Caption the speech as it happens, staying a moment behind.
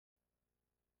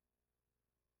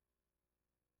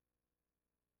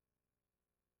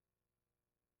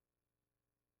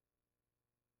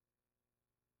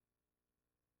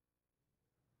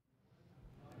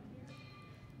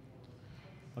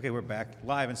Okay, we're back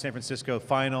live in San Francisco.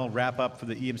 Final wrap-up for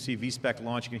the EMC VSPEX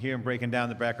launch. You can hear him breaking down in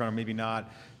the background, or maybe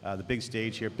not. The big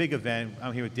stage here, big event.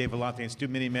 I'm here with Dave Vellante and Stu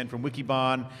Miniman from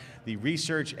Wikibon, the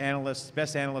research analyst,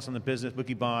 best analyst on the business,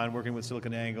 Wikibon, working with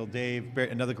SiliconANGLE. Dave,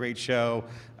 another great show.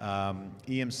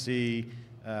 EMC,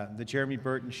 the Jeremy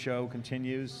Burton show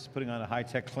continues, putting on a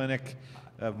high-tech clinic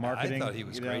of marketing. I thought he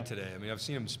was great today. I mean, I've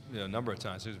seen him a number of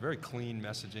times. It was very clean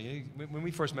messaging. When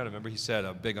we first met him, remember he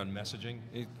said big on messaging.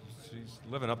 He's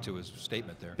living up to his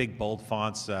statement there. Big, bold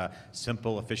fonts,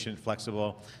 simple, efficient,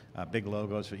 flexible, big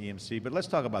logos for EMC. But let's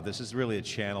talk about this. This is really a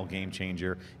channel game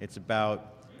changer. It's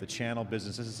about the channel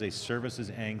business. This is a services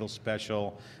angle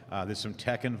special. There's some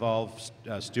tech involved,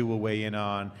 Stu will weigh in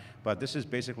on. But this is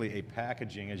basically a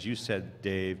packaging, as you said,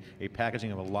 Dave, a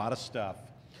packaging of a lot of stuff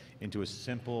into a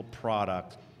simple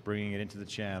product, bringing it into the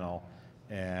channel.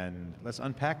 And let's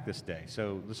unpack this day.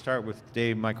 So let's start with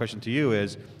Dave. My question to you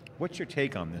is, what's your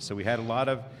take on this? So we had a lot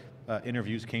of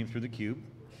interviews came through theCUBE.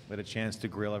 We had a chance to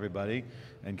grill everybody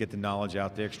and get the knowledge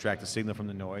out there, extract the signal from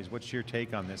the noise. What's your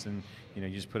take on this? And you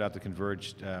just put out the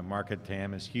converged market.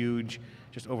 TAM is huge.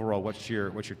 Just overall, what's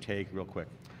your take, real quick?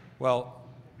 Well,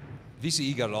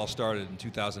 VCE got it all started in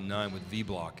 2009 with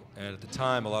vBlock, and at the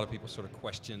time, a lot of people sort of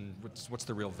questioned what's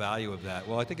the real value of that.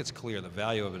 Well, I think it's clear the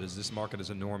value of it is this market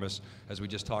is enormous. As we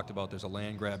just talked about, there's a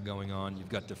land grab going on. You've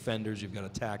got defenders, you've got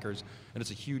attackers, and it's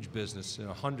a huge business,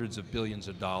 hundreds of billions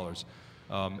of dollars.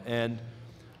 And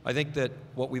I think that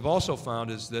what we've also found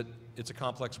is that it's a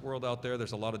complex world out there.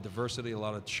 There's a lot of diversity, a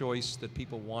lot of choice that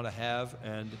people want to have,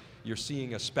 and you're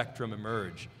seeing a spectrum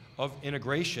emerge of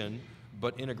integration,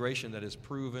 but integration that is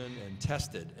proven and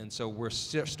tested. And so we're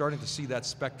starting to see that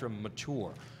spectrum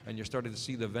mature, and you're starting to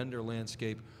see the vendor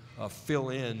landscape fill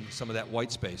in some of that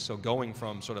white space. So going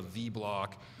from sort of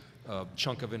vBlock,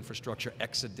 chunk of infrastructure,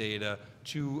 Exadata,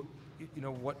 to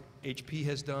what HP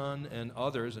has done and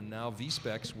others, and now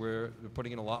VSPEX, where they're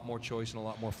putting in a lot more choice and a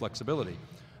lot more flexibility.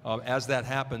 As that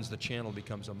happens, the channel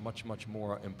becomes a much, much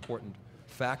more important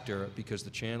factor, because the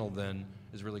channel then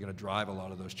is really going to drive a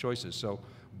lot of those choices. So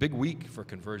big week for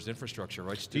converged infrastructure,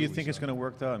 right, Stu? Do you think it's going to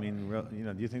work, though? I mean,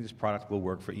 do you think this product will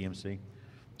work for EMC?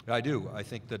 I do. I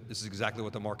think that this is exactly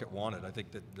what the market wanted. I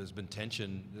think that there's been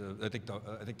tension. I think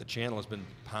the channel has been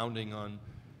pounding on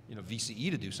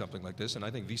VCE to do something like this, and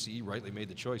I think VCE rightly made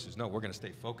the choice. No, we're going to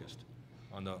stay focused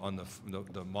on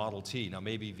the Model T. Now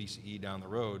maybe VCE down the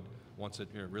road, once it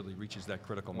really reaches that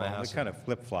critical mass. Well, they kind of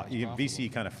flip-flop.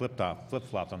 VCE kind of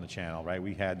flip-flopped on the channel, right?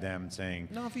 We had them saying...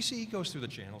 No, VCE goes through the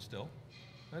channel still.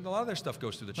 And a lot of their stuff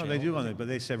goes through the channel. No, they do on it, but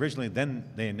they said originally, then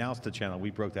they announced the channel.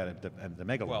 We broke that at the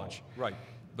mega launch. Right.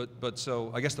 But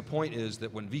so I guess the point is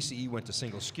that when VCE went to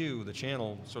single SKU, the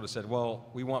channel sort of said, well,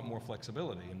 we want more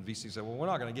flexibility. And VCE said, well, we're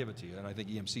not going to give it to you. And I think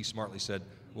EMC smartly said,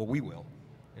 well, we will.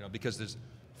 Because there's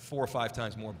 4 or 5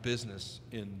 times more business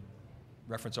in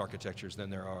reference architectures than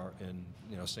there are in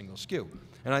single SKU.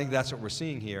 And I think that's what we're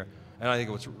seeing here. And I think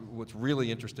what's really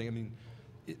interesting, I mean,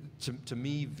 to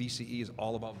me, VCE is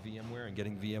all about VMware and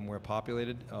getting VMware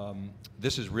populated.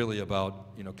 This is really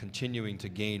about continuing to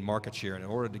gain market share. And in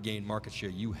order to gain market share,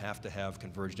 you have to have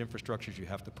converged infrastructures. You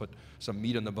have to put some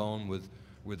meat on the bone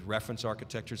with reference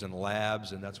architectures and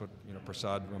labs, and that's what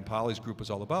Prasad Rampali's group is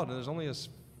all about. And there's only a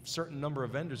certain number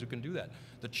of vendors who can do that.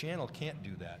 The channel can't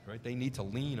do that, right? They need to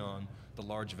lean on the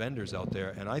large vendors out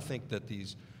there, and I think that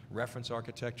these reference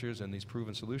architectures and these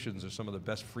proven solutions are some of the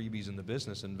best freebies in the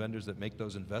business, and vendors that make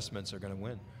those investments are going to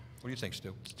win. What do you think,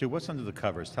 Stu? Stu, what's under the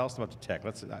covers? Tell us about the tech.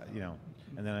 Let's, and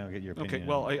then I'll get your opinion. Okay,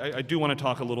 well, I do want to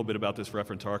talk a little bit about this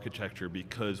reference architecture,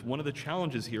 because one of the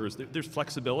challenges here is that there's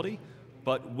flexibility,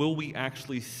 but will we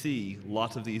actually see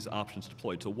lots of these options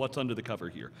deployed? So what's under the cover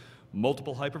here?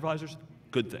 Multiple hypervisors,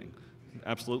 good thing.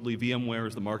 Absolutely, VMware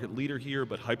is the market leader here,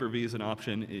 but Hyper-V as an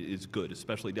option is good,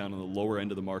 especially down in the lower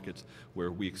end of the markets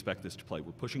where we expect this to play.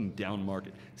 We're pushing down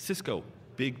market. Cisco,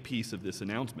 big piece of this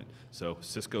announcement. So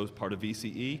Cisco is part of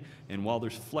VCE, and while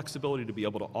there's flexibility to be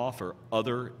able to offer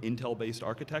other Intel-based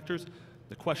architectures,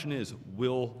 the question is,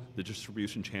 will the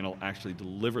distribution channel actually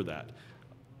deliver that?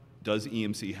 Does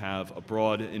EMC have a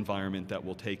broad environment that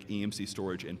will take EMC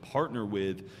storage and partner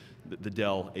with the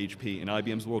Dell, HP, and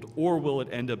IBM's world, or will it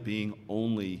end up being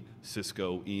only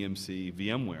Cisco, EMC,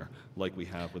 VMware, like we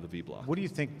have with the vBlock? What do you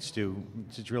think, Stu,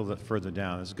 to drill that further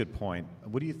down, that's a good point.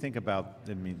 What do you think about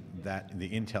the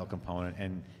Intel component,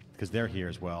 and because they're here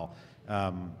as well,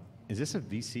 is this a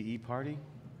VCE party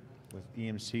with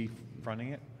EMC fronting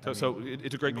it? So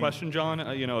it's a great question, John.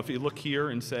 If you look here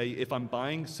and say, if I'm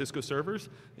buying Cisco servers,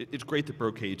 it's great that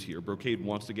Brocade's here. Brocade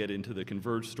wants to get into the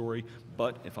converged story,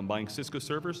 but if I'm buying Cisco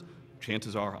servers,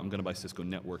 chances are I'm going to buy Cisco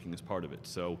networking as part of it.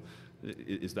 So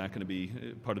Is that going to be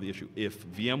part of the issue? If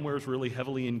VMware is really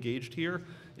heavily engaged here,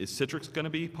 is Citrix going to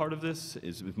be part of this?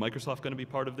 Is Microsoft going to be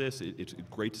part of this? It's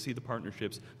great to see the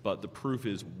partnerships, but the proof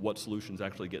is what solutions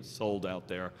actually get sold out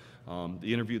there.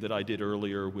 The interview that I did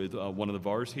earlier with one of the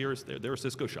VARs here is they're a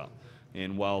Cisco shop.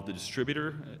 And while the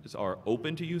distributors are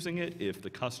open to using it, if the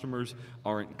customers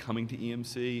aren't coming to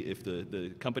EMC, if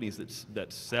the companies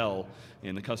that sell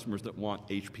and the customers that want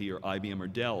HP or IBM or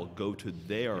Dell go to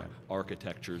their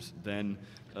architectures, then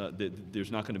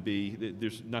there's not going to be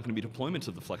deployments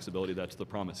of the flexibility that's the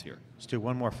promise here. Stu,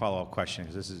 one more follow-up question,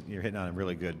 because you're hitting on a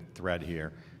really good thread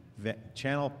here.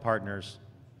 Channel partners,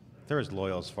 they're as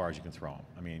loyal as far as you can throw them.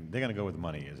 I mean, they're going to go with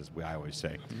money, as I always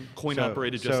say. Coin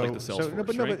operated just like the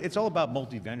Salesforce, but it's all about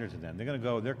multi-vendor to them. They're going to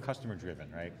go, they're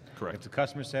customer-driven, right? Correct. If the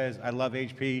customer says, I love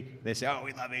HP, they say, oh,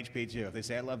 we love HP too. If they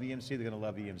say, I love EMC, they're going to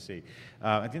love EMC.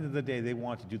 At the end of the day, they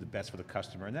want to do the best for the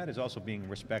customer, and that is also being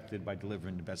respected by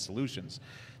delivering the best solutions.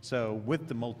 So with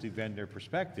the multi-vendor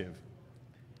perspective,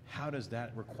 how does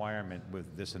that requirement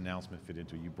with this announcement fit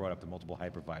into it? You brought up the multiple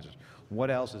hypervisors. What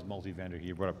else is multi-vendor here?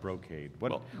 You brought up Brocade.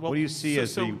 What do you see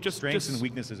as the strengths and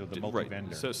weaknesses of the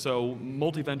multi-vendor? Right. So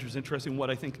multi-vendor is interesting. What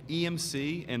I think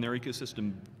EMC and their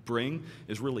ecosystem bring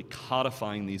is really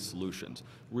codifying these solutions,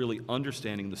 really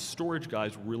understanding the storage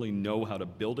guys really know how to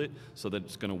build it so that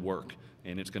it's going to work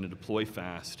and it's going to deploy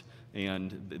fast.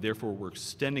 And therefore, we're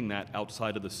extending that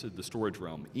outside of the storage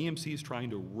realm. EMC is trying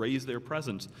to raise their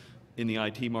presence in the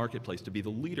IT marketplace to be the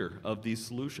leader of these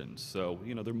solutions. So,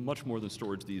 they're much more than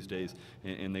storage these days,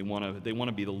 and they want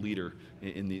to be the leader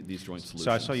in these joint solutions.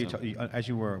 So I saw you, as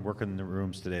you were working in the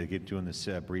rooms today, doing this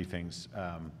briefings,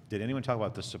 did anyone talk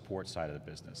about the support side of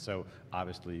the business? So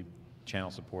obviously,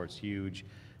 channel support's huge.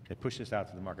 They push this out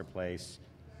to the marketplace.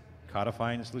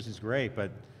 Codifying the solution is great,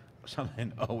 but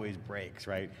something always breaks,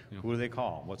 right? Yeah. Who do they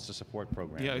call? What's the support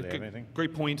program? Yeah, do they have anything?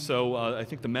 Great point. So I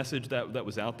think the message that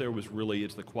was out there was really,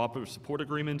 it's the cooperative support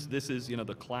agreements. This is,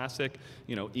 the classic,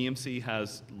 EMC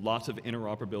has lots of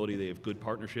interoperability. They have good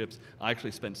partnerships. I actually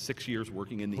spent 6 years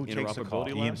working in the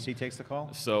interoperability lab. EMC takes the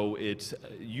call? So it's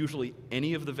usually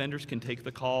any of the vendors can take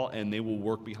the call and they will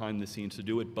work behind the scenes to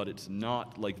do it, but it's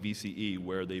not like VCE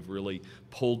where they've really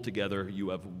pulled together. You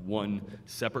have one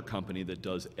separate company that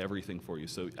does everything for you.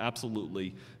 So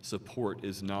absolutely, support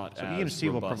is not as EMC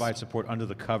robust. will provide support under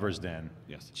the covers then?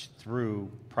 Yes.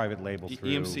 Through private label, through...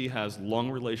 EMC has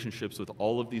long relationships with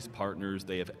all of these partners.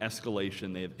 They have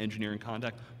escalation, they have engineering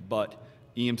contact, but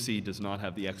EMC does not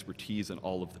have the expertise in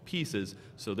all of the pieces.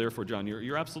 So therefore, John,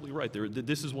 you're absolutely right.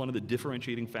 This is one of the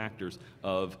differentiating factors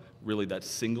of really that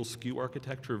single SKU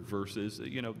architecture versus,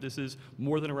 this is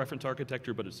more than a reference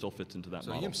architecture, but it still fits into that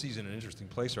model. So EMC's in an interesting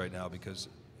place right now because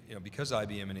because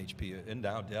IBM and HP and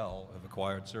now Dell have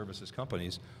acquired services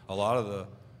companies, a lot of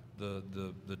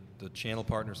the channel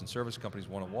partners and service companies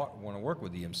want to work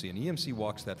with EMC, and EMC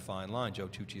walks that fine line. Joe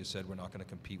Tucci has said we're not going to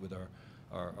compete with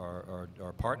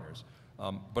our partners,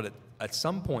 but at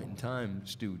some point in time,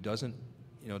 Stu, doesn't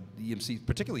the EMC,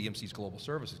 particularly EMC's global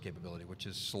services capability, which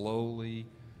is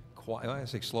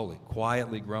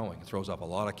quietly growing. It throws off a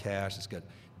lot of cash. It's got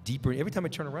deeper. Every time I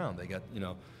turn around, they got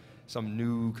some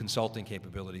new consulting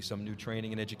capability, some new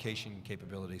training and education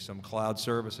capability, some cloud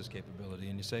services capability,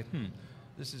 and you say,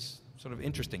 this is sort of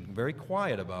interesting, very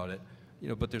quiet about it,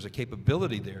 but there's a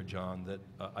capability there, John, that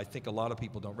I think a lot of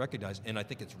people don't recognize, and I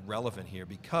think it's relevant here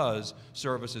because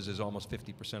services is almost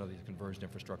 50% of the converged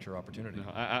infrastructure opportunity.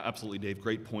 No, absolutely, Dave,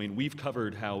 great point. We've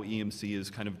covered how EMC is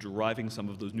kind of deriving some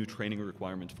of those new training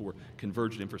requirements for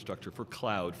converged infrastructure, for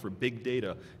cloud, for big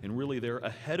data, and really they're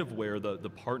ahead of where the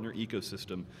partner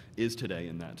ecosystem is today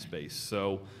in that space.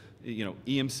 So,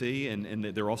 EMC, and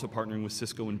they're also partnering with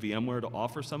Cisco and VMware to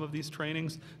offer some of these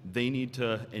trainings. They need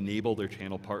to enable their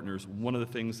channel partners. One of the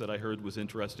things that I heard was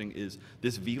interesting is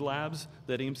this vLabs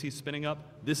that EMC is spinning up.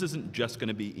 This isn't just going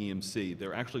to be EMC.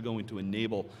 They're actually going to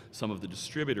enable some of the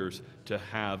distributors to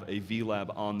have a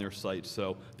vLab on their site.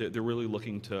 So they're really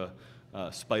looking to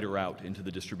spider out into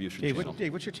the distribution channel.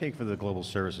 Dave, what's your take for the global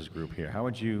services group here? How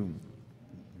would you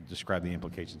describe the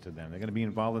implications to them? They're going to be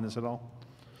involved in this at all?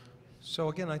 So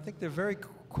again, I think they're very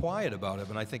quiet about it,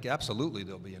 but I think absolutely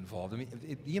they'll be involved. I mean,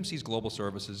 EMC's global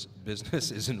services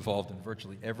business is involved in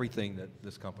virtually everything that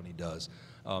this company does.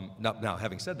 Now,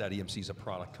 having said that, EMC is a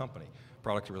product company.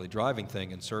 Product's a really driving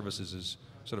thing, and services is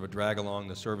sort of a drag along.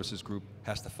 The services group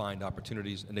has to find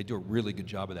opportunities, and they do a really good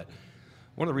job of that.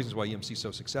 One of the reasons why EMC is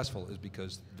so successful is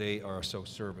because they are so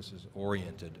services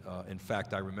oriented. In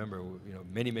fact, I remember,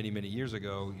 many years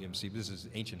ago, EMC, this is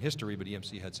ancient history, but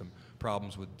EMC had some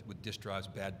problems with disk drives,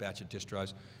 bad batch of disk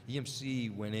drives.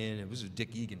 EMC went in, it was a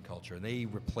Dick Egan culture, and they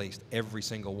replaced every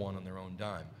single one on their own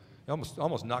dime.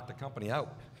 almost knocked the company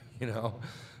out,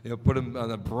 put them on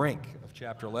the brink of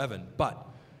Chapter 11. But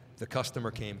the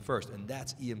customer came first, and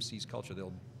that's EMC's culture.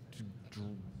 They'll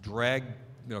drag,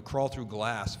 crawl through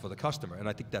glass for the customer, and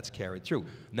I think that's carried through.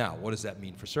 Now, what does that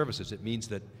mean for services? It means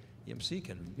that EMC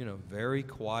can, very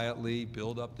quietly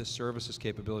build up this services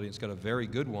capability. It's got a very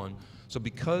good one. So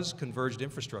because converged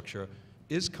infrastructure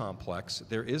is complex,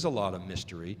 there is a lot of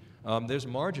mystery. There's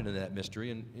margin in that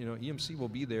mystery, and EMC will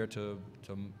be there to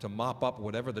mop up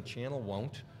whatever the channel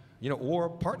won't, or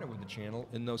partner with the channel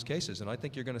in those cases. And I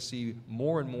think you're going to see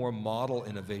more and more model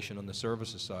innovation on the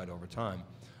services side over time,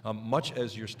 much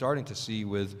as you're starting to see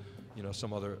with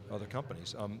some other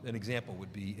companies. An example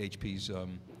would be HP's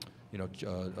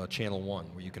Channel 1,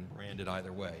 where you can brand it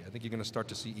either way. I think you're going to start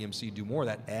to see EMC do more of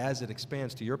that as it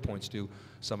expands, to your points, to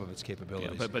some of its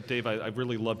capabilities. Yeah, but Dave, I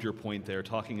really loved your point there,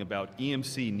 talking about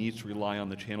EMC needs to rely on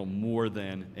the channel more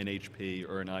than an HP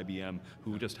or an IBM,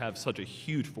 who just have such a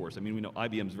huge force. I mean, we know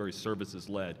IBM is very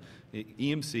services-led.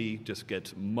 EMC just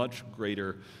gets much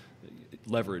greater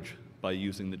leverage by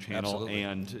using the channel. Absolutely.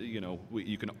 And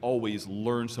you can always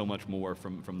learn so much more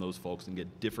from those folks and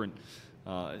get different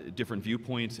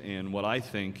viewpoints. And what I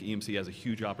think EMC has a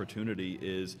huge opportunity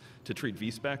is to treat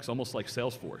VSPEX almost like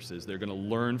Salesforce. Is they're going to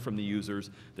learn from the users,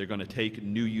 they're going to take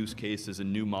new use cases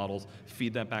and new models,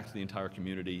 feed that back to the entire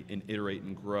community, and iterate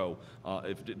and grow.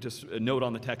 Just a note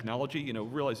on the technology,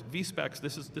 realize VSPEX,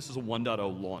 this is a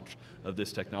 1.0 launch of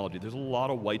this technology. There's a lot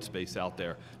of white space out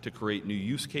there to create new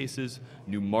use cases,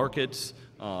 new markets,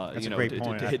 That's a great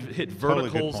point. to hit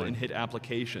verticals and hit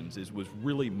applications was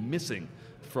really missing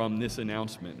from this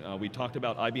announcement. We talked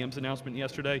about IBM's announcement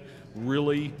yesterday,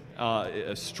 really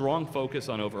a strong focus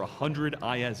on over 100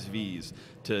 ISVs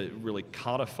to really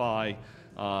codify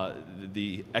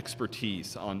the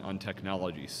expertise on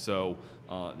technology. So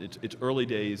it's early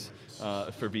days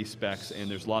for VSPEX,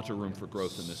 and there's lots of room for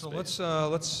growth in this space. So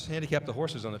let's handicap the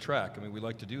horses on the track. I mean, we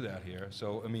like to do that here.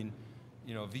 So, I mean,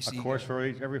 VCE... A course for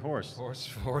every horse.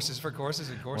 Horses for courses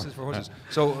and courses for horses.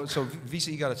 So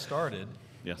VCE got it started.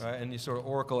 Yes. Right? And sort of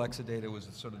Oracle Exadata was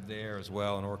sort of there as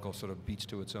well, and Oracle sort of beats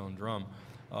to its own drum.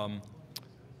 And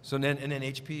then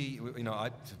HP,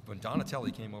 when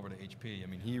Donatelli came over to HP, I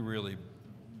mean, he really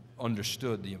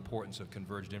understood the importance of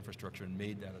converged infrastructure and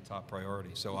made that a top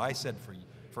priority. So I said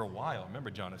for a while, remember,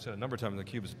 John, I've said a number of times in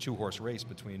theCUBE, it's a two-horse race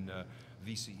between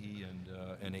VCE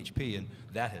and HP, and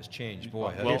that has changed.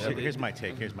 Boy, well, here's my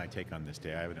take. Here's my take on this,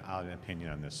 Dave. I have an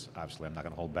opinion on this. Obviously, I'm not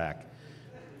going to hold back.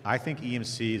 I think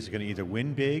EMC is going to either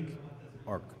win big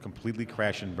or completely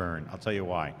crash and burn. I'll tell you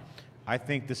why. I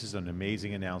think this is an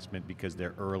amazing announcement because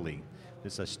they're early.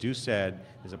 This, as Stu said,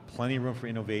 there's plenty of room for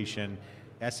innovation.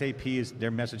 SAP,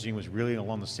 their messaging was really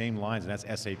along the same lines, and that's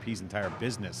SAP's entire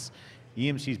business.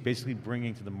 EMC is basically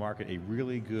bringing to the market a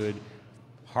really good,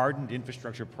 hardened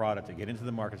infrastructure product to get into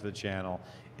the market for the channel.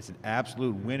 It's an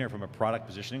absolute winner from a product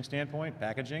positioning standpoint,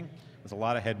 packaging. There's a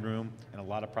lot of headroom and a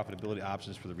lot of profitability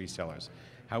options for the resellers.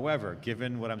 However,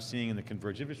 given what I'm seeing in the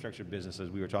converged infrastructure business, as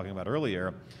we were talking about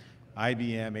earlier,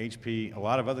 IBM, HP, a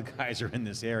lot of other guys are in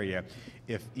this area.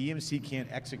 If EMC can't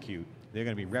execute, they're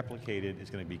going to be replicated, it's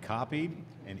going to be copied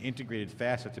and integrated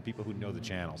faster to people who know the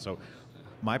channel. So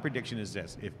my prediction is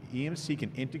this: if EMC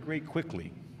can integrate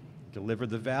quickly, deliver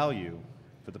the value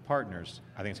for the partners,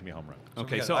 I think it's going to be a home run.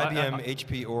 Okay, so IBM,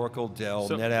 HP, Oracle, Dell,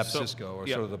 NetApp, Cisco are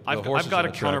sort of the horses. I've got a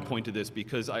on the track. counterpoint to this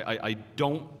because I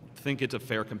don't think it's a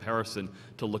fair comparison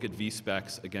to look at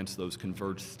VSPEX against those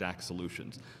converged stack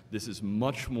solutions. This is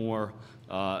much more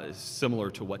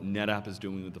similar to what NetApp is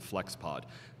doing with the FlexPod.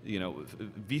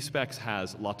 VSPEX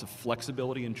has lots of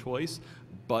flexibility and choice,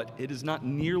 but it is not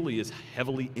nearly as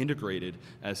heavily integrated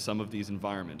as some of these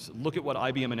environments. Look at what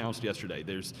IBM announced yesterday.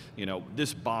 There's,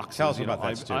 this box. Tell us about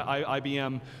that, Stu.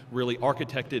 IBM really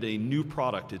architected a new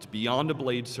product. It's beyond a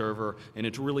blade server, and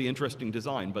it's really interesting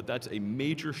design, but that's a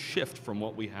major shift from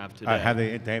what we have today. Have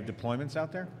they have deployments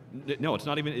out there? No, it's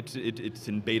not even. It's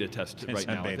in beta test right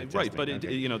now. Right, but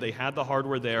okay. they had the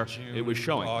hardware there. June, it was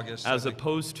showing. August, as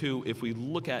opposed to if we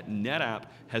look at NetApp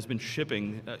has been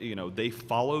shipping. They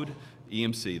followed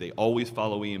EMC. They always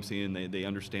follow EMC, and they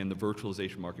understand the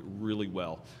virtualization market really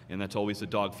well. And that's always a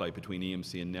dogfight between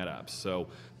EMC and NetApp. So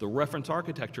the reference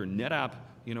architecture, NetApp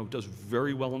does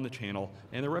very well in the channel,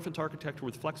 and the reference architecture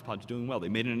with FlexPod is doing well. They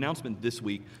made an announcement this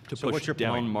week to So push what's your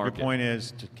down point? market. Your point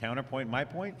is to counterpoint my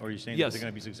point, or are you saying that Yes. they're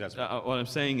going to be successful? What I'm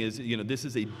saying is, this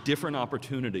is a different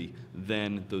opportunity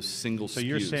than those single SKUs. So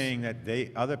you're saying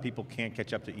that other people can't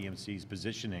catch up to EMC's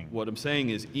positioning. What I'm saying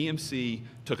is EMC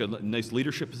took a nice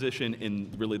leadership position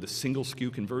in really the single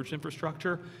SKU converged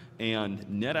infrastructure, and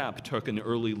NetApp took an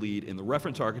early lead in the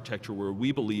reference architecture where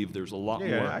we believe there's a lot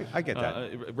more I get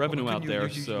that. revenue Well, out there.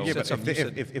 So Yeah, said but something.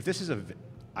 if this is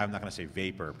I'm not going to say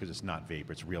vapor because it's not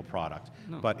vapor, it's a real product.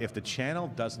 No. But if the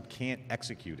channel can't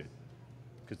execute it,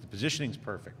 because the positioning's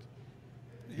perfect.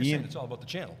 You're saying it's all about the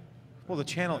channel. Well, the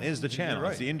channel is the channel.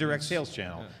 right. It's the indirect sales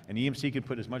channel. And EMC can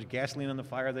put as much gasoline on the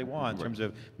fire they want in terms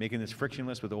of making this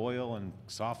frictionless with oil and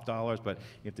soft dollars. But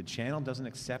if the channel doesn't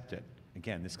accept it,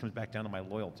 again, this comes back down to my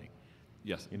loyalty.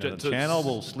 yes, The channel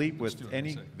will sleep with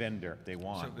any vendor they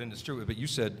want. So, and it's true, but you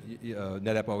said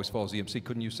NetApp always follows EMC.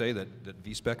 Couldn't you say that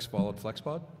VSPEX followed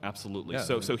FlexPod? Absolutely.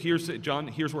 Yeah, So here's, John,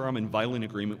 here's where I'm in violent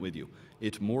agreement with you.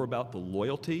 It's more about the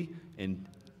loyalty and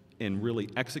really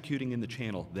executing in the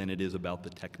channel than it is about the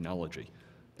technology.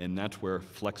 And that's where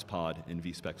FlexPod and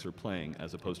VSPEX are playing,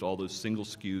 as opposed to all those single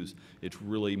SKUs. It's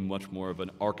really much more of an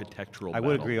architectural I battle.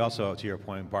 would agree also to your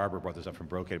point, Barbara brought this up from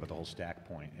Brocade about the whole stack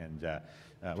point. And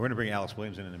we're going to bring Alex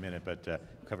Williams in a minute, but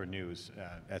cover news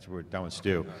after we're done with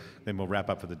Stu. Then we'll wrap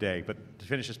up for the day. But to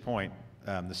finish this point,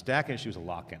 the stack issue is a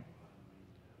lock-in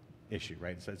issue,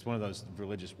 right? So it's one of those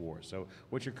religious wars. So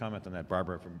what's your comment on that?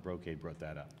 Barbara from Brocade brought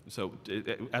that up. So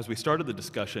as we started the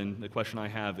discussion, the question I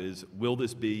have is, will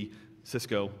this be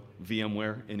Cisco,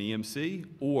 VMware, and EMC,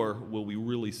 or will we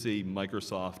really see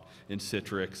Microsoft and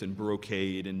Citrix and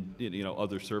Brocade and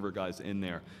other server guys in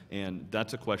there? And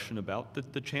that's a question about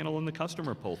the channel and the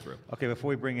customer pull-through. Okay, before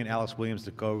we bring in Alex Williams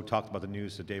to go talk about the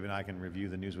news so Dave and I can review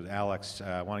the news with Alex,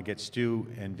 I want to get Stu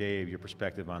and Dave your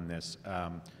perspective on this.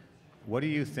 What do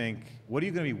you think, what are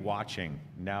you going to be watching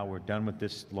now we're done with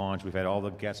this launch? We've had all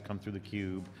the guests come through the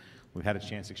cube. We've had a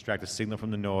chance to extract the signal from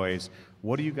the noise.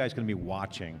 What are you guys going to be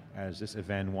watching as this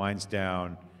event winds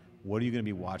down? What are you going to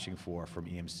be watching for from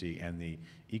EMC and the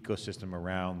ecosystem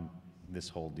around this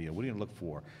whole deal? What are you going to look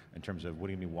for in terms of what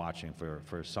are you going to be watching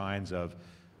for signs of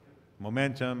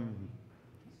momentum,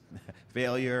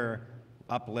 failure,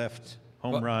 uplift,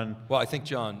 home run? Well, I think,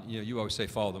 John, you always say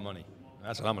follow the money.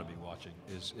 That's what I'm going to be watching.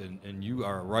 And you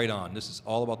are right on. This is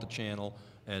all about the channel,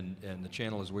 and the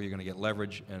channel is where you're going to get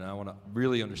leverage. And I want to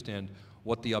really understand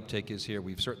what the uptake is here.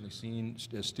 We've certainly seen,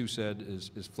 as Stu said,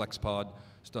 is FlexPod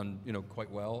has done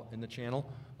quite well in the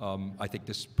channel. I think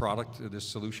this product, this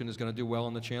solution, is going to do well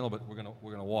in the channel. But we're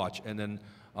going to watch. And then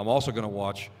I'm also going to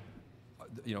watch.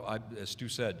 As Stu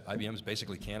said, IBM is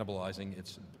basically cannibalizing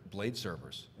its blade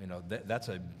servers. That's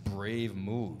a brave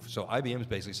move. So IBM is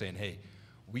basically saying, hey,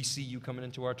 we see you coming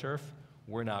into our turf,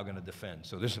 we're now going to defend.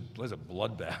 So there's a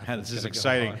bloodbath. This is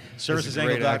exciting.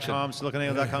 Servicesangle.com,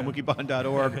 siliconangle.com,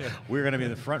 wikibon.org. We're going to be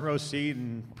in the front row seat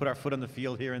and put our foot on the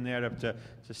field here and there to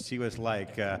see what it's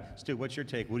like. Stu, what's your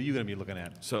take? What are you going to be looking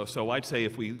at? So I'd say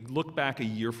if we look back a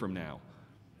year from now,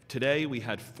 today we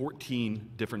had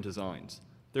 14 different designs.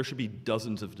 There should be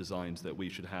dozens of designs that we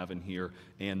should have in here,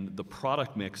 and the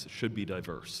product mix should be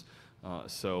diverse.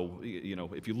 So,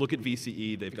 if you look at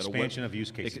VCE, they've got expansion of use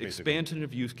cases, expansion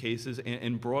of use cases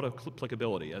and broad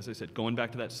applicability. As I said, going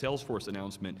back to that Salesforce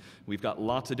announcement, we've got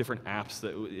lots of different apps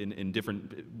that in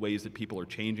different ways that people are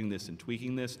changing this and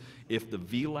tweaking this. If the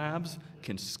VLabs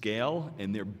can scale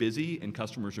and they're busy and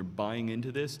customers are buying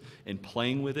into this and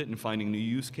playing with it and finding new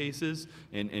use cases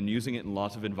and using it in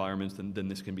lots of environments, then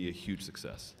this can be a huge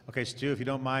success. Okay, Stu, if you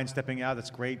don't mind stepping out,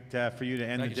 that's great for you to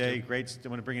end the day. Stu. Great. I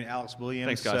want to bring in Alex Williams.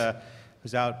 Thanks, guys.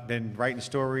 Who's out been writing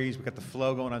stories. We've got the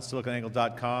flow going on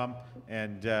siliconangle.com.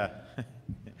 And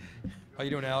How you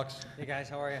doing, Alex? Hey guys,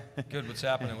 how are you? Good. What's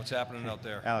happening? What's happening out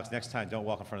there? Alex, next time, don't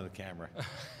walk in front of the camera.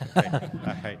 Okay.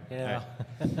 All right. Yeah.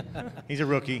 All right. He's a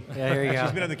rookie. Yeah, here you go.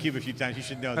 He's been on the cube a few times. You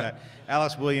should know that.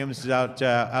 Alex Williams is out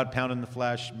pounding the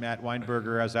flesh. Matt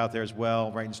Weinberger is out there as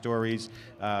well, writing stories.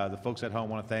 The folks at home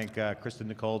want to thank Kristen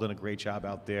Nicole, done a great job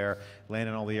out there,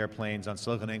 landing all the airplanes on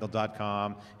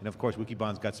siliconangle.com. And of course,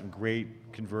 Wikibon's got some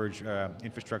great converged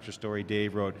infrastructure story.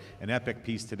 Dave wrote an epic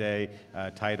piece today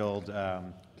titled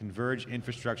Converged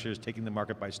Infrastructure is Taking the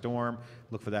Market by Storm.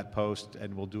 Look for that post,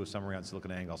 and we'll do a summary on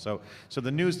SiliconANGLE. So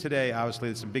the news today, obviously,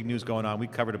 there's some big news going on. We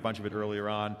covered a bunch of it earlier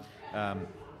on. Let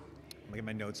me get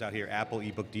my notes out here. Apple,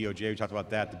 ebook, DOJ, we talked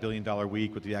about that. The $1 billion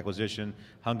week with the acquisition.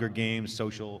 Hunger Games,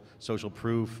 social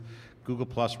proof. Google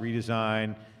Plus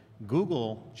redesign.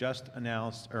 Google just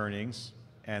announced earnings,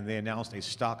 and they announced a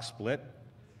stock split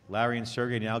Larry and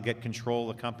Sergey now get control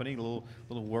of the company, a little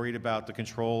worried about the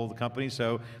control of the company,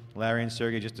 so Larry and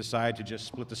Sergey just decide to just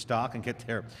split the stock and get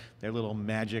their little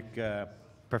magic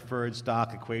preferred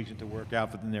stock equation to work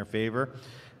out in their favor.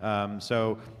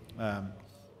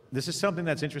 This is something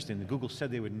that's interesting. Google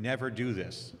said they would never do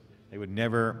this. They would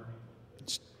never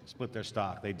split their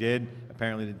stock. They did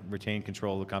apparently retain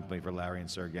control of the company for Larry and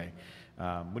Sergey.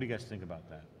 What do you guys think about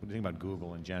that? What do you think about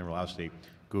Google in general? Obviously,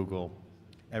 Google,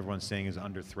 everyone's saying, is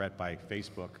under threat by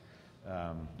Facebook,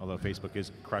 although Facebook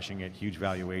is crushing it, huge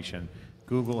valuation.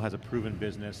 Google has a proven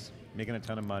business, making a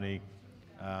ton of money.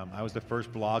 I was the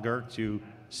first blogger to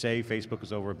say Facebook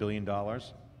was over $1 billion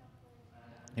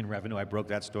in revenue. I broke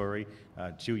that story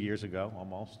 2 years ago,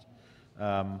 almost. You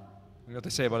know what they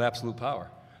say about absolute power.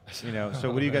 You know,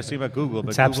 so what do you guys think about Google? But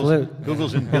It's absolute.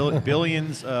 Google's in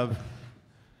billions of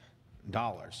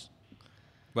dollars.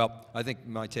 Well, I think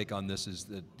my take on this is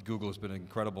that Google has been an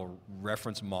incredible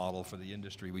reference model for the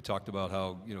industry. We talked about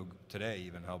how, you know, today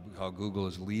even how Google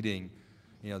is leading,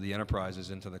 you know, the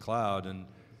enterprises into the cloud, and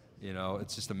you know,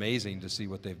 it's just amazing to see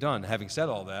what they've done. Having said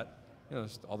all that, you know,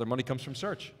 all their money comes from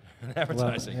search and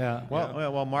advertising.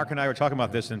 Well, Mark and I were talking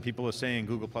about this, and people are saying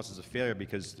Google Plus is a failure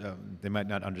because they might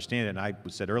not understand it. And I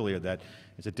said earlier that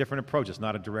it's a different approach. It's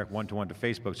not a direct one-to-one to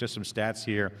Facebook. It's just some stats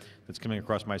here that's coming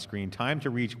across my screen. Time to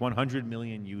reach 100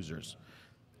 million users.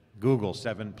 Google,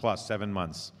 7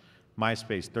 months.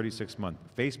 MySpace, 36 months.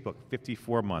 Facebook,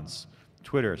 54 months.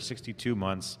 Twitter, 62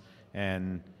 months.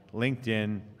 And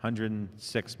LinkedIn,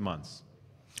 106 months.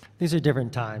 These are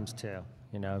different times too.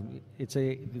 You know,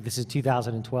 this is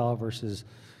 2012 versus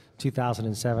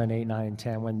 2007, 8, 9, and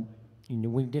 10, when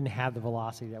we didn't have the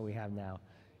velocity that we have now.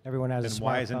 Everyone has a smartphone. And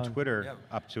why isn't Twitter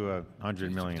up to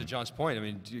 100 million? To John's point, I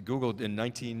mean, Google in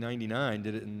 1999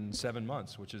 did it in 7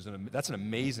 months, which is that's an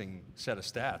amazing set of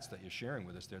stats that you're sharing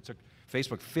with us there. It took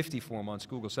Facebook 54 months,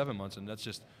 Google 7 months, and that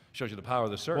just shows you the power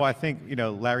of the search. Well, I think, you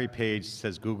know, Larry Page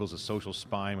says Google's a social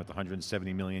spine with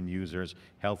 170 million users,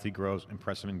 healthy growth,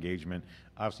 impressive engagement.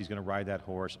 Obviously, he's going to ride that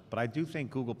horse. But I do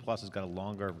think Google Plus has got a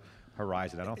longer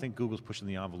horizon. I don't think Google's pushing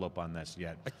the envelope on this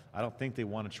yet. I don't think they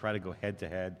want to try to go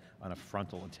head-to-head on a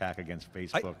frontal attack against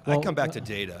Facebook. I come back to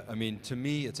data. I mean, to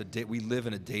me, we live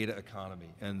in a data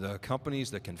economy, and the companies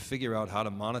that can figure out how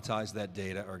to monetize that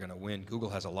data are going to win. Google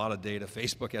has a lot of data.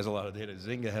 Facebook has a lot of data.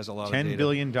 Zynga has a lot of data. $10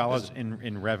 billion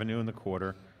in revenue in the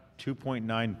quarter.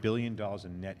 $2.9 billion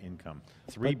in net income,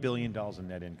 $3 billion in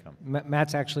net income.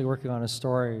 Matt's actually working on a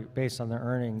story based on their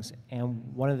earnings, and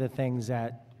one of the things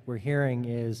that we're hearing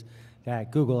is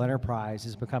that Google Enterprise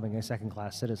is becoming a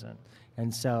second-class citizen,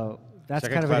 and so that's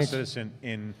kind of an second-class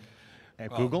citizen at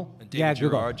Google. And yeah, David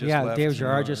Google. Gerard just Yeah, left, David you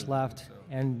Gerard know, just left,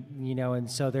 and you know, and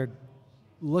so they're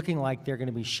looking like they're going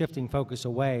to be shifting focus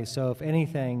away. So if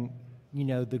anything, you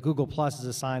know, the Google Plus is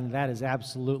a sign that is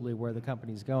absolutely where the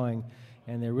company's going,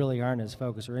 and they really aren't as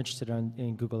focused or interested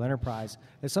in Google Enterprise.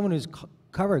 As someone who's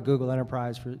covered Google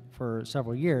Enterprise for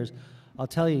several years, I'll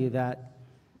tell you that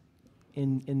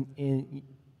in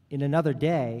another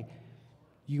day,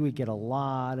 you would get a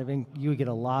lot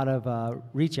of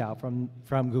reach out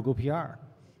from Google PR.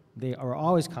 They are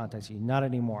always contacting you. Not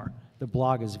anymore. The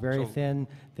blog is very thin.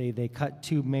 They cut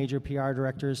 2 major PR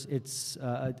directors. It's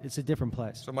a different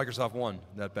place. So Microsoft won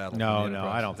that battle. No,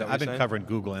 I don't. I've been covering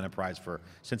Google Enterprise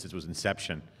since it was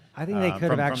inception. I think they could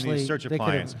have actually. From the search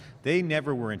appliance, they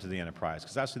never were into the enterprise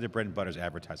because that's their bread and butter is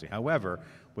advertising. However,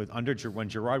 when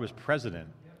Gerard was president,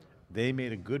 they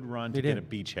made a good run to get a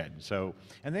beachhead. So,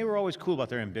 and they were always cool about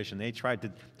their ambition. They tried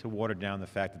to water down the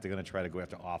fact that they're going to try to go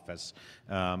after Office,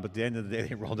 but at the end of the day,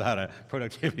 they rolled out a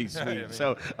productivity suite.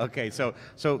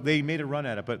 So they made a run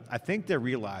at it. But I think they're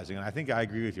realizing, and I think I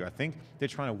agree with you. I think they're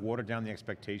trying to water down the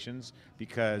expectations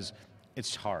because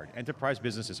it's hard. Enterprise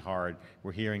business is hard.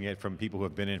 We're hearing it from people who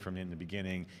have been in the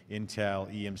beginning.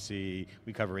 Intel, EMC,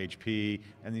 we cover HP,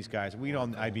 and these guys. We know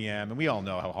IBM, and we all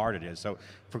know how hard it is. So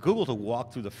for Google to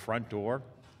walk through the front door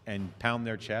and pound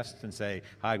their chest and say,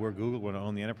 "Hi, we're Google. We're going to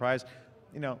own the enterprise,"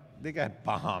 you know, they got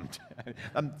bombed.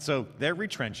 So they're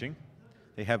retrenching.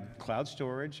 They have cloud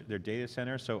storage, their data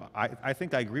center. So I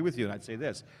think I agree with you, and I'd say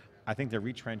this. I think they're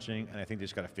retrenching, and I think they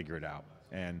just got to figure it out.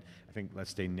 And I think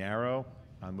let's stay narrow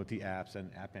with the apps and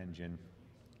App Engine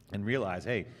and realize,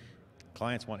 hey,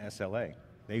 clients want SLA.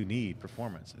 They need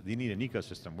performance. They need an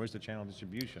ecosystem. Where's the channel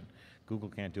distribution? Google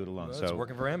can't do it alone. Well, so it's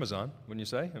working for Amazon, wouldn't you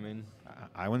say? I mean,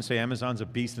 I wouldn't say Amazon's a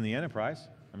beast in the enterprise.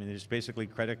 I mean, they're just basically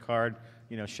credit card,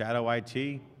 you know, shadow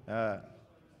IT.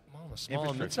 well, a small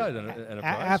and mid-sized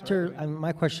enterprise. Right?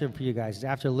 My question for you guys is,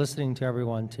 after listening to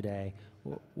everyone today,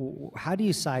 how do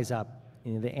you size up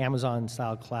the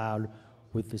Amazon-style cloud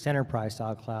with this enterprise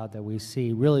style cloud that we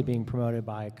see really being promoted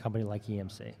by a company like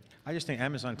EMC. I just think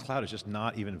Amazon Cloud is just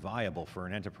not even viable for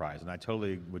an enterprise, and I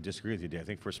totally would disagree with you, Dave. I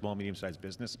think for a small, medium-sized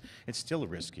business, it's still a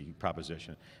risky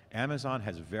proposition. Amazon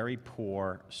has very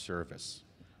poor service.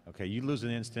 Okay, you lose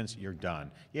an instance, you're done.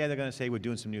 Yeah, they're going to say we're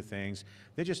doing some new things.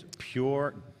 They're just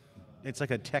pure. It's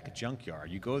like a tech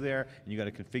junkyard. You go there and you got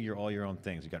to configure all your own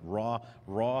things. You got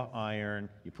raw iron.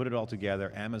 You put it all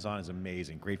together. Amazon is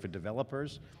amazing. Great for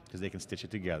developers because they can stitch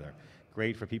it together.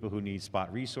 Great for people who need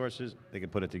spot resources. They can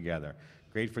put it together.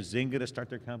 Great for Zynga to start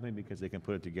their company because they can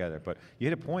put it together. But you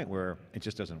hit a point where it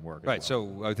just doesn't work. Right. As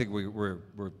well. So I think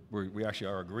we actually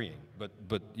are agreeing. But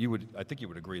I think you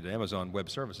would agree that Amazon Web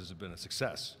Services have been a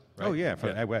success. Right? Oh yeah, for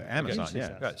Amazon. Okay.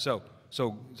 Yeah. Right. So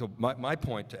my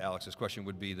point to Alex's question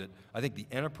would be that I think the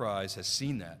enterprise has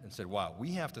seen that and said, wow,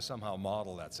 we have to somehow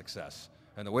model that success.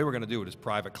 And the way we're going to do it is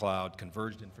private cloud,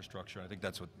 converged infrastructure. I think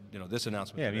that's what this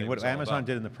announcement. Yeah, I today mean, what was all Amazon about.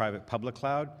 did in the public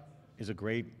cloud is a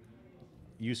great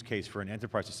use case for an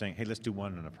enterprise to saying, hey, let's do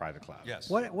one in a private cloud.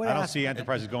 Yes. I don't see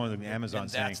enterprises going to Amazon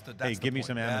saying, hey, give me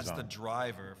some Amazon. That's the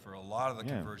driver for a lot of the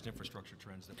Yeah. converged infrastructure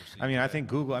trends that we're seeing. I mean, I today. think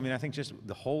Google, I think just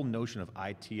the whole notion of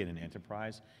IT in an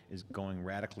enterprise is going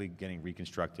radically getting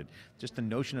reconstructed. Just the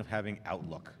notion of having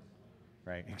Outlook,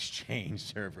 right? Exchange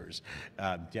servers,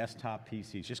 desktop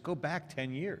PCs. Just go back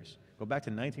 10 years. Go back to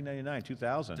 1999,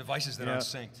 2000. devices that You know, aren't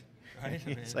synced. Right? I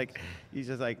mean, It's like, he's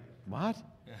just like, what?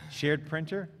 Shared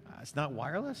printer? It's not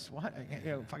wireless? What?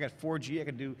 If I got 4G, I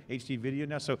can do HD video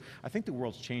now. So I think the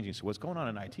world's changing. So what's going on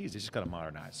in IT is they just got to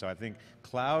modernize. So I think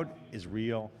cloud is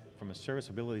real. From a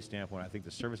serviceability standpoint, I think the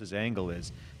services angle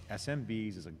is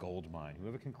SMBs is a gold mine.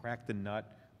 Whoever can crack the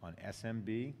nut on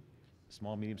SMB,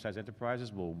 small, medium-sized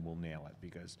enterprises, will nail it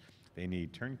because they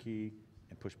need turnkey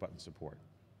and push-button support.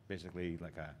 Basically,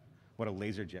 like what a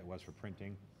LaserJet was for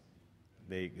printing.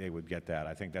 They would get that.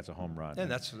 I think that's a home run.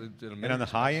 and that's And on the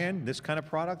high end, this kind of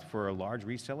product for a large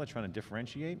reseller trying to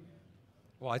differentiate,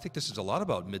 well, I think this is a lot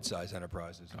about mid-sized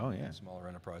enterprises. Oh, yeah. Smaller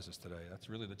enterprises today. That's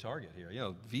really the target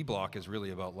here. VBlock is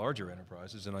really about larger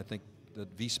enterprises, and I think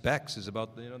that VSPEX is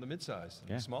about the mid-sized,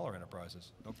 Yeah. the smaller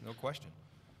enterprises. No question.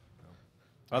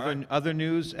 Other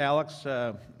news, Alex,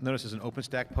 notice there's an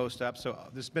OpenStack post up. So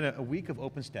there's been a week of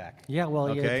OpenStack. Yeah, well,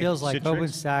 Okay? it feels like Citrix.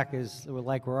 OpenStack is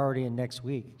like we're already in next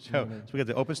week. So we got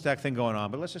the OpenStack thing going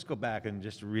on, but let's just go back and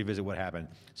just revisit what happened.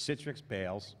 Citrix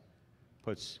bails,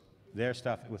 puts their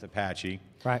stuff with Apache.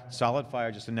 Right.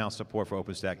 SolidFire just announced support for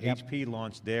OpenStack. Yep. HP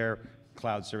launched their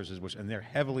cloud services, and they're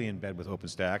heavily in bed with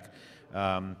OpenStack.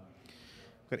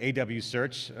 Got AW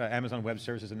Search, Amazon Web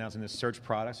Services announcing this search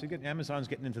product. So you get Amazon's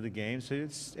getting into the game. So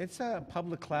it's a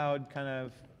public cloud kind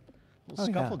of little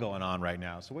scuffle going on right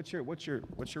now. So what's your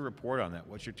report on that?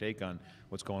 What's your take on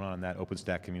what's going on in that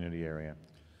OpenStack community area?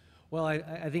 Well,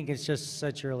 I think it's just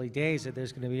such early days that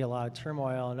there's going to be a lot of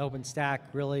turmoil, and OpenStack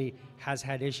really has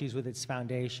had issues with its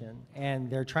foundation, and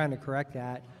they're trying to correct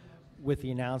that with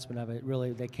the announcement of it,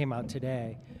 really, that came out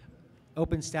today.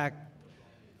 OpenStack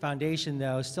Foundation,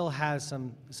 though, still has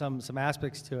some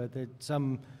aspects to it that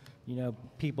some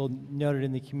people noted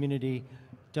in the community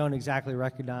don't exactly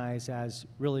recognize as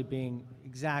really being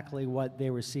exactly what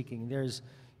they were seeking. There's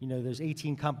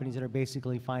 18 companies that are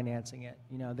basically financing it.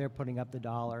 They're putting up the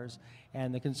dollars,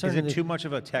 and the concern Is it too much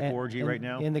of a tech orgy right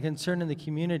now? And the concern in the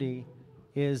community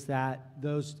is that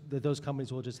those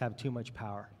companies will just have too much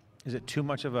power. Is it too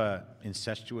much of a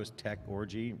incestuous tech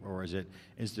orgy, or is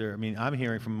there? I mean, I'm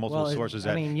hearing from multiple sources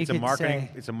that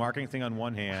it's a marketing thing on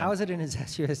one hand. How is it an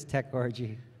incestuous tech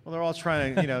orgy? Well, they're all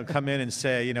trying to come in and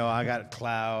say, I got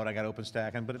cloud, I got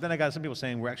OpenStack, but then I got some people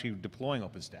saying we're actually deploying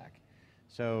OpenStack.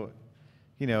 So,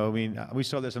 we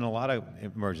saw this in a lot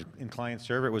of mergers. In client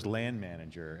server, it was LAN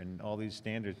manager and all these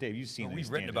standards. Dave, you've seen these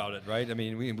We've written standards. about it, right? I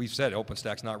mean, we've said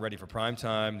OpenStack's not ready for prime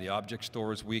time. The object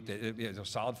store is weak.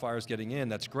 SolidFire's getting in.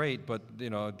 That's great, but they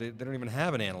don't even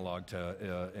have an analog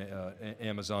to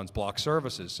Amazon's block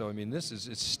services. So I mean,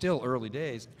 it's still early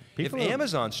days. If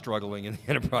Amazon's struggling in the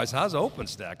enterprise, how's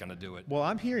OpenStack going to do it? Well,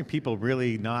 I'm hearing people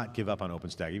really not give up on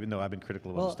OpenStack, even though I've been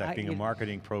critical of OpenStack being a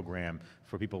marketing program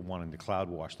for people wanting to cloud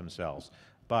wash themselves.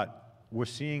 But we're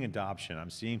seeing adoption. I'm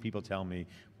seeing people tell me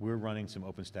we're running some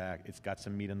OpenStack. It's got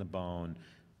some meat on the bone.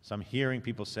 So I'm hearing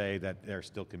people say that they're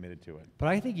still committed to it. But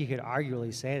I think you could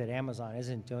arguably say that Amazon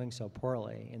isn't doing so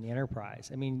poorly in the enterprise.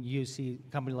 I mean, you see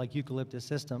a company like Eucalyptus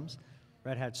Systems,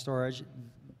 Red Hat Storage,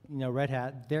 Red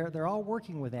Hat. They're all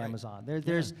working with Amazon.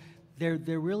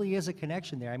 There really is a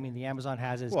connection there. I mean, the Amazon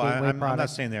has its gateway I'm product. not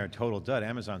saying they're a total dud.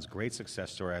 Amazon's a great success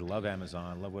story. I love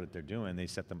Amazon. I love what they're doing. They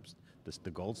set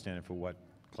the gold standard for what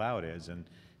cloud is and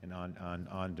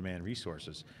on-demand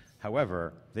resources.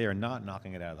 However, they are not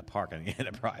knocking it out of the park in the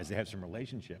enterprise. They have some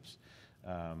relationships.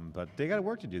 But they got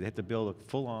work to do. They have to build a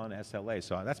full-on SLA.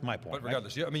 So that's my point. But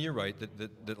regardless, I mean, you're right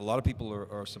that a lot of people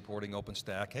are supporting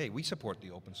OpenStack. Hey, we support the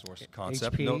open source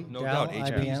concept. HP, no Dell, doubt. HP's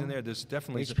IBM. in there. There's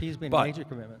definitely HP's been but, a major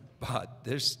commitment. But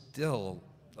there's still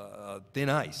thin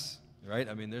ice, right?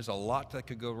 I mean, there's a lot that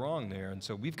could go wrong there, and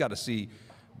so we've got to see,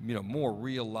 more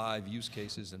real live use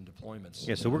cases and deployments.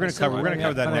 Yeah, so we're going to cover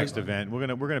that next event. We're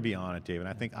going to be on it, Dave. And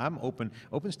I think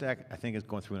OpenStack, I think, is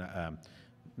going through an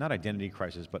not identity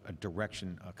crisis, but a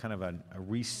direction, kind of a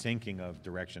resyncing of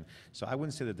direction. So I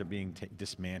wouldn't say that they're being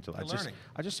dismantled.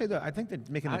 I just say that I think they're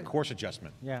making a course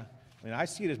adjustment. Yeah. I mean, I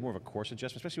see it as more of a course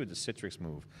adjustment, especially with the Citrix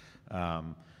move.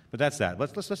 But that's that.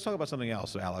 Let's talk about something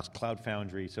else, Alex. Cloud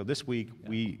Foundry. So this week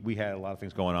we had a lot of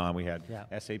things going on. We had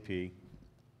SAP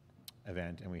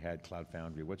event and we had Cloud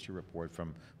Foundry. What's your report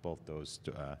from both those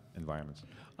environments?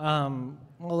 Well,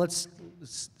 let's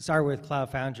start with Cloud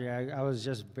Foundry. I was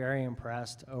just very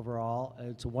impressed overall.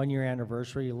 It's a 1-year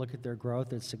anniversary. You look at their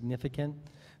growth; it's significant.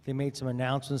 They made some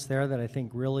announcements there that I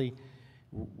think really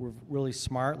were really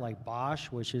smart, like Bosch,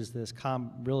 which is this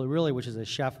which is a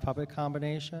chef puppet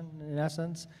combination in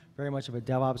essence. Very much of a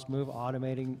DevOps move,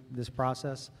 automating this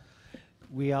process.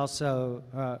 We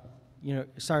also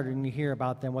starting to hear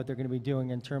about them, what they're going to be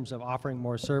doing in terms of offering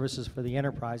more services for the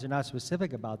enterprise. They're not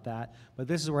specific about that, but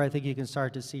this is where I think you can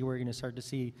start to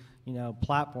see,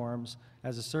 platforms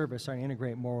as a service starting to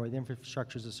integrate more with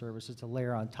infrastructure as a service to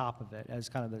layer on top of it as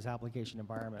kind of this application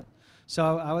environment.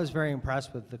 So I was very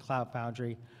impressed with the Cloud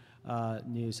Foundry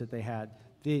news that they had.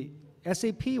 The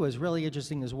SAP was really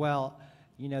interesting as well.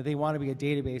 They want to be a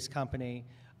database company.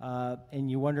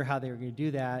 And you wonder how they were going to do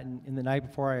that. And the night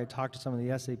before, I had talked to some of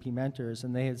the SAP mentors,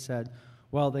 and they had said,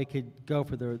 well, they could go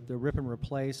for the rip and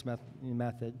replace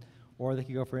method, or they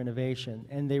could go for innovation.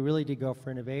 And they really did go for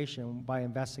innovation by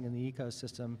investing in the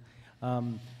ecosystem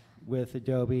with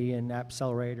Adobe and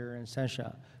Appcelerator and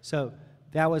Sentia. So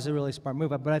that was a really smart move.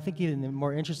 But I think even the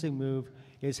more interesting move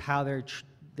is how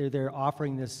they're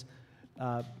offering this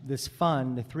this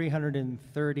fund, the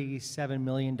 $337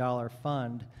 million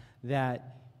fund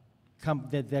that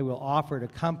they will offer to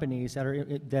companies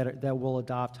that will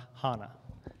adopt HANA.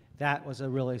 That was a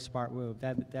really smart move.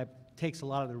 That takes a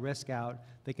lot of the risk out.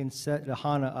 They can set the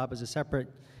HANA up as a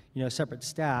separate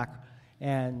stack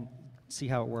and see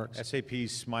how it works.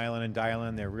 SAP's smiling and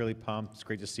dialing. They're really pumped. It's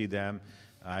great to see them.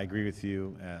 I agree with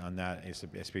you on that.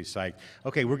 SAP psyched.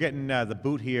 Okay, we're getting the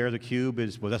boot here. The Cube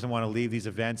doesn't want to leave these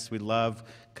events. We love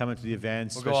coming to the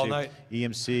events. We'll go all night.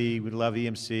 EMC, we love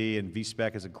EMC, and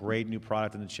VSPEX is a great new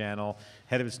product in the channel.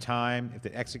 Ahead of its time. If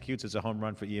it executes, it's a home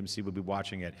run for EMC. We'll be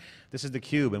watching it. This is the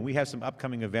Cube, and we have some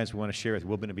upcoming events we want to share with you.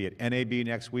 We're going to be at NAB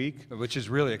next week. Which is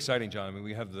really exciting, John. I mean,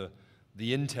 we have the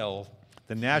Intel.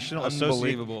 The National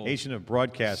Association of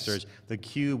Broadcasters. The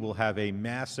Cube will have a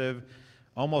massive,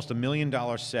 almost $1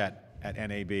 million set at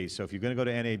NAB. So if you're going to go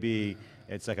to NAB,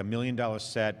 it's like $1 million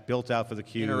set built out for the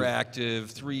Cube.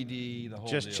 Interactive, 3D, the whole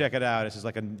Just deal. check it out.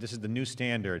 This is the new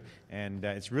standard, and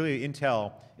it's really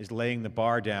Intel is laying the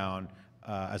bar down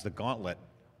as the gauntlet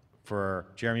for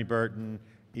Jeremy Burton,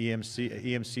 EMC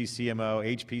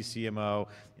CMO, HP CMO,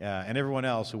 and everyone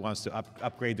else who wants to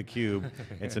upgrade the Cube.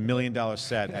 It's $1 million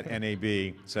set at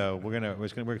NAB, so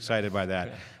we're excited by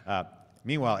that.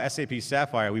 Meanwhile, SAP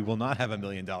Sapphire, we will not have $1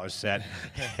 million set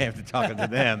after talking to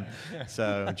them.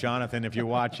 So, Jonathan, if you're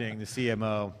watching, the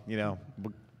CMO,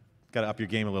 got to up your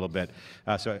game a little bit.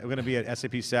 So we're going to be at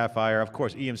SAP Sapphire. Of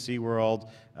course, EMC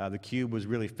World. The Cube was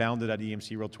really founded at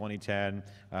EMC World 2010.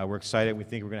 We're excited. We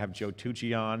think we're going to have Joe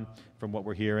Tucci on from what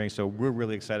we're hearing. So we're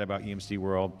really excited about EMC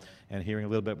World and hearing a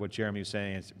little bit what Jeremy was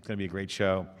saying. It's going to be a great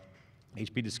show.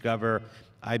 HP Discover,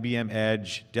 IBM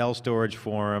Edge, Dell Storage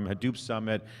Forum, Hadoop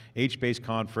Summit, HBase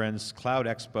Conference, Cloud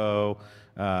Expo,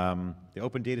 the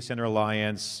Open Data Center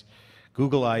Alliance,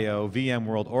 Google I/O,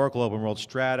 VMworld, Oracle Open World,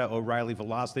 Strata, O'Reilly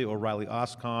Velocity, O'Reilly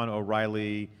OSCON,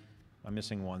 O'Reilly, I'm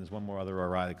missing one. There's one more other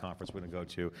O'Reilly conference we're going to go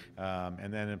to,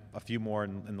 and then a few more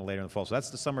in the later in the fall. So that's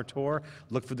the summer tour.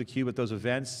 Look for the Cube at those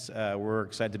events. We're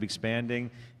excited to be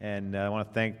expanding, and I want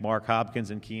to thank Mark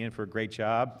Hopkins and Kian for a great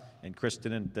job, and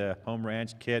Kristen at the Home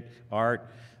Ranch, Kit, Art.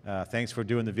 Thanks for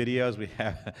doing the videos. We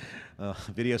have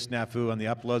video snafu on the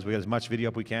uploads. We have as much video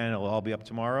up we can. It'll all be up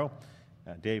tomorrow.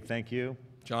 Dave, thank you.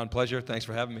 John, pleasure. Thanks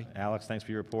for having me. Alex, thanks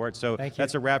for your report. So Thank you.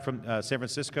 that's a wrap from San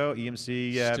Francisco,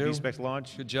 EMC VSPEX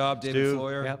launch. Good job, David Stu.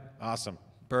 Floyer. Yep. Awesome.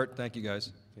 Bert, thank you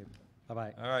guys.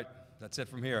 Bye-bye. All right, that's it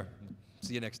from here.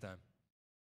 See you next time.